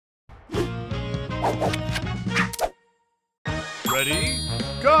Ready,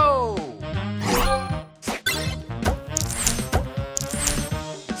 go!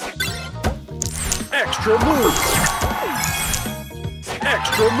 Extra move!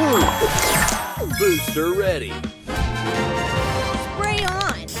 Extra move! Booster ready! Spray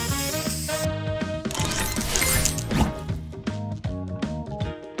on!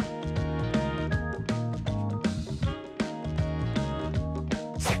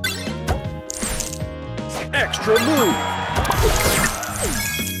 Extra move!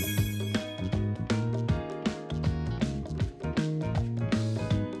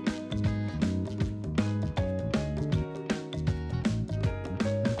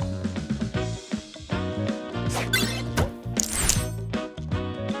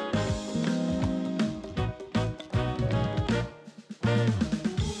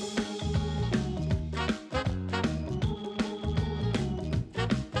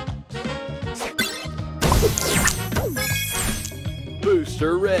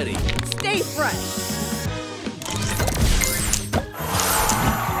 Booster ready. Stay fresh.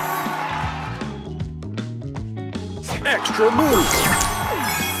 Extra move.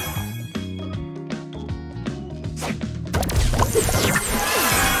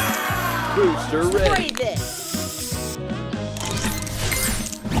 Booster ready. Spray this.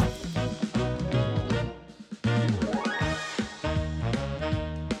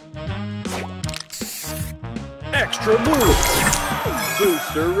 Extra move.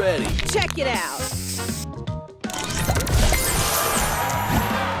 Booster ready. Check it out.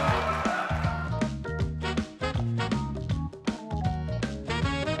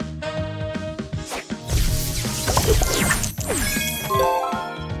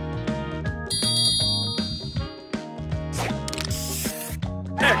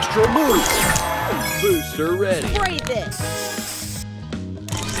 Extra move. Booster ready. Spray this.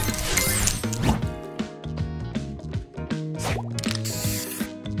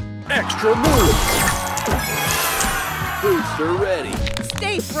 Extra move. Booster ready.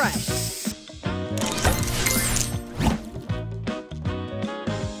 Stay fresh.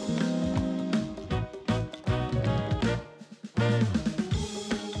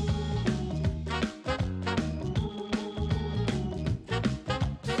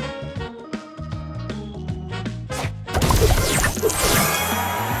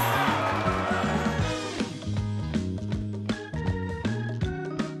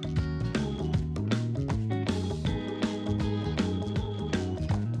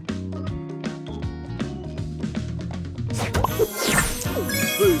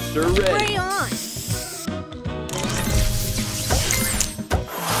 Booster ready. Spray on.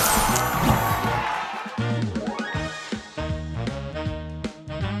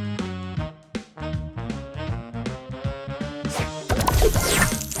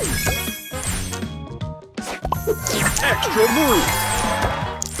 Extra move.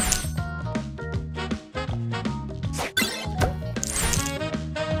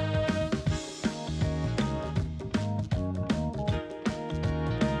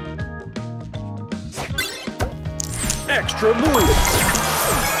 Extra move.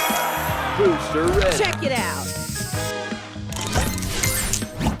 Booster ready. Check it out.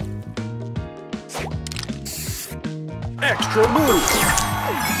 Extra move.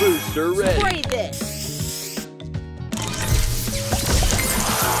 Booster ready. Spray this.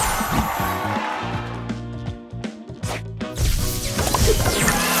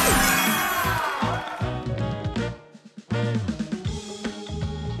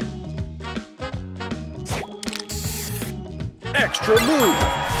 Extra move.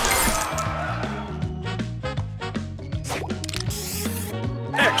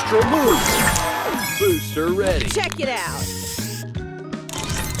 Extra move. Booster ready. Check it out.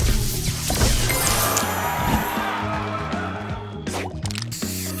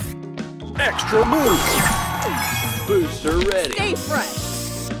 Extra move. Booster ready. Stay fresh.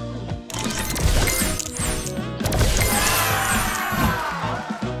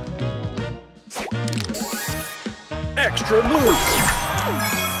 Extra move.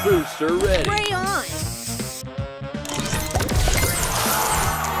 Booster ready. Spray on.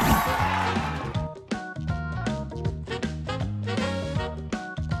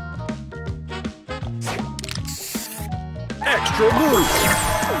 Extra move.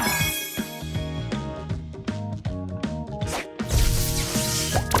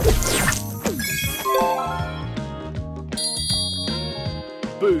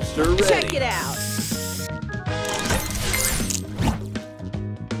 Booster ready. Check it out.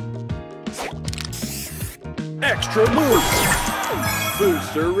 Extra move.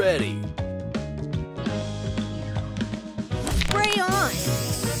 Booster ready. Spray on.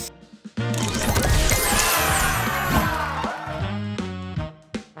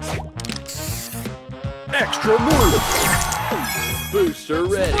 Extra move! Booster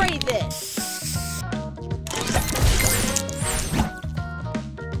ready! Spray this!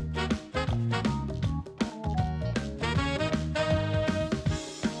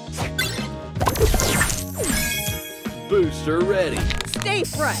 Booster ready! Stay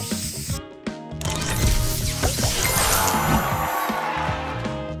fresh!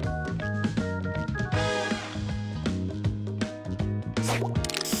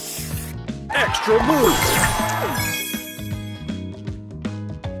 Extra move!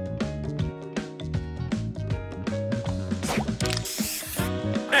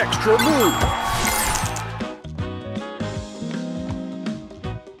 Extra move!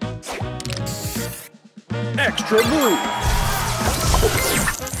 Extra move!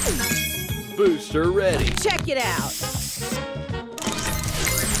 Booster ready! Check it out!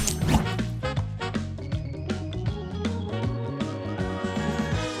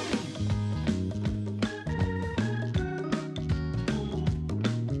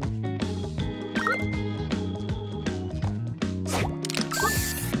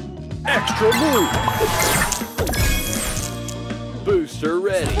 Extra move! Booster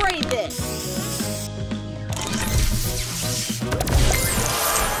ready! Spray this!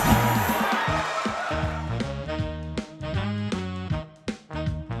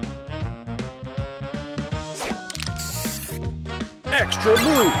 Extra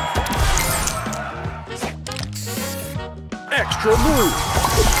move! Extra move!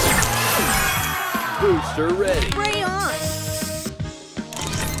 Booster ready! Spray on!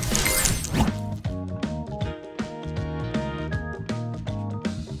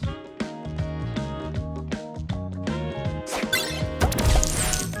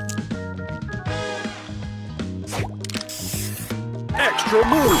 Extra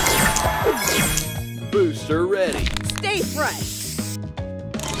move! Booster ready! Stay fresh!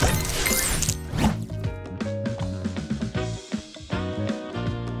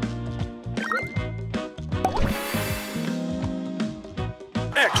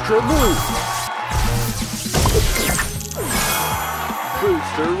 Extra move!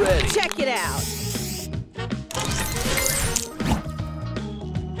 Booster ready! Check it out!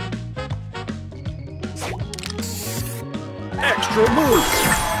 Extra move!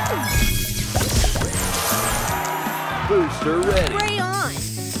 Booster ready! Spray on!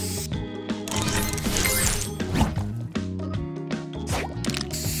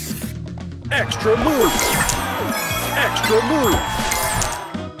 Extra move! Extra move!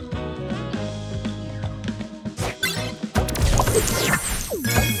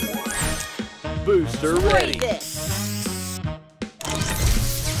 Booster Spray ready! this!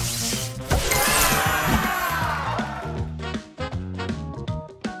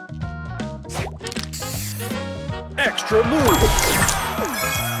 Extra move!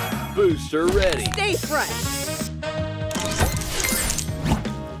 Booster ready! Stay fresh!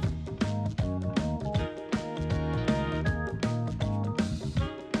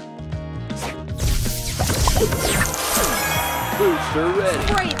 Booster ready!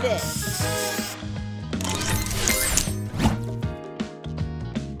 Spray this!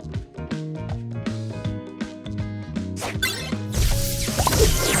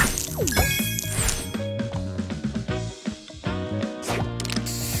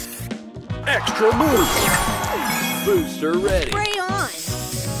 Extra move! Booster ready! Spray on!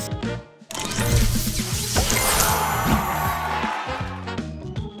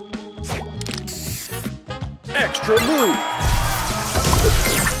 Extra move!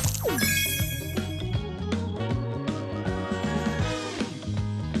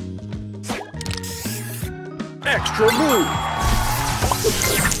 Extra move!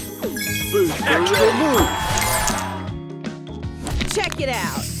 Booster extra ready! Move! Check it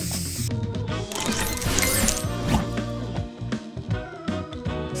out!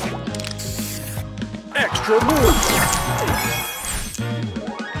 Extra move!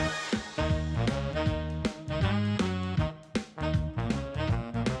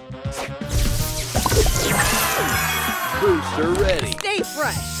 Booster ready! Stay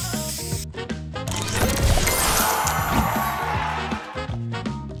fresh!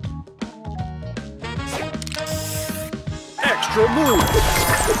 Extra move!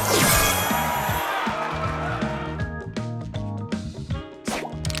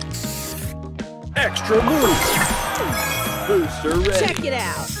 Extra move! Booster ready! Check it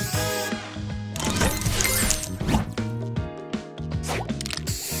out!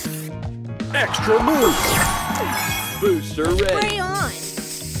 Extra move! Booster ready! Spray on!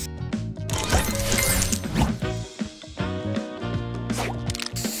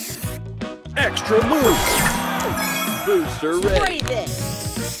 Extra move! Booster ready! Spray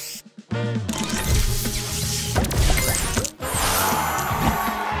this!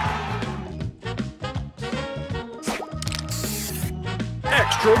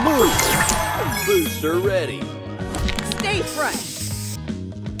 Extra move. Booster ready. Stay fresh.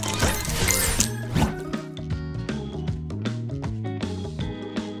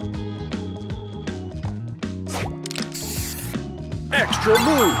 Extra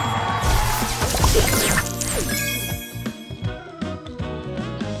move.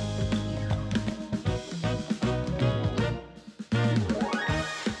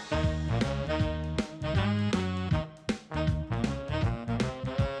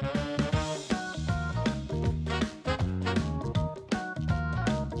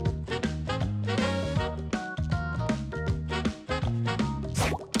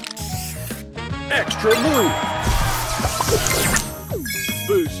 Extra move.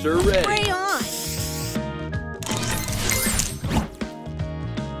 Booster ready. Spray on.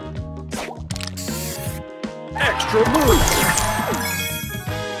 Extra move.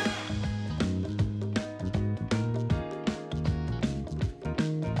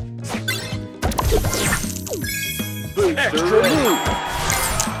 Booster extra ready. Move.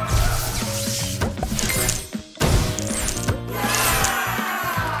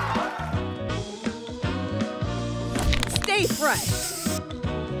 Stay fresh.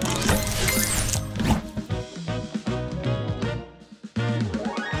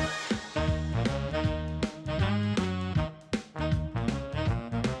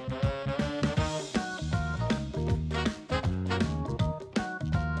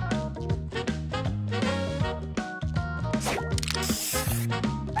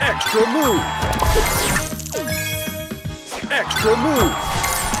 Extra move. Extra move.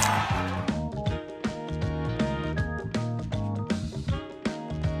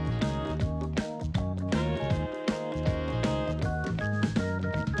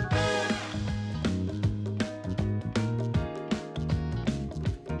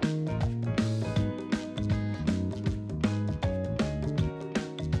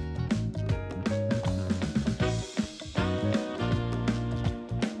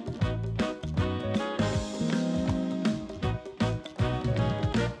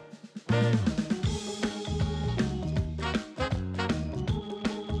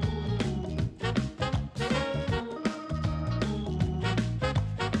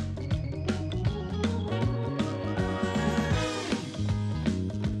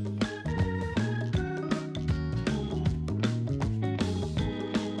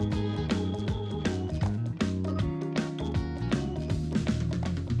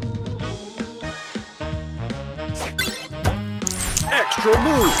 Extra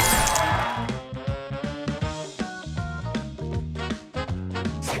move.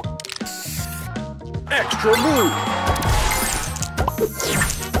 Extra move.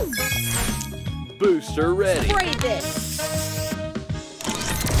 Booster ready. Spray this.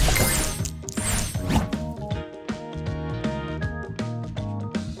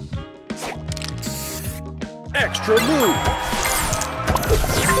 Extra move.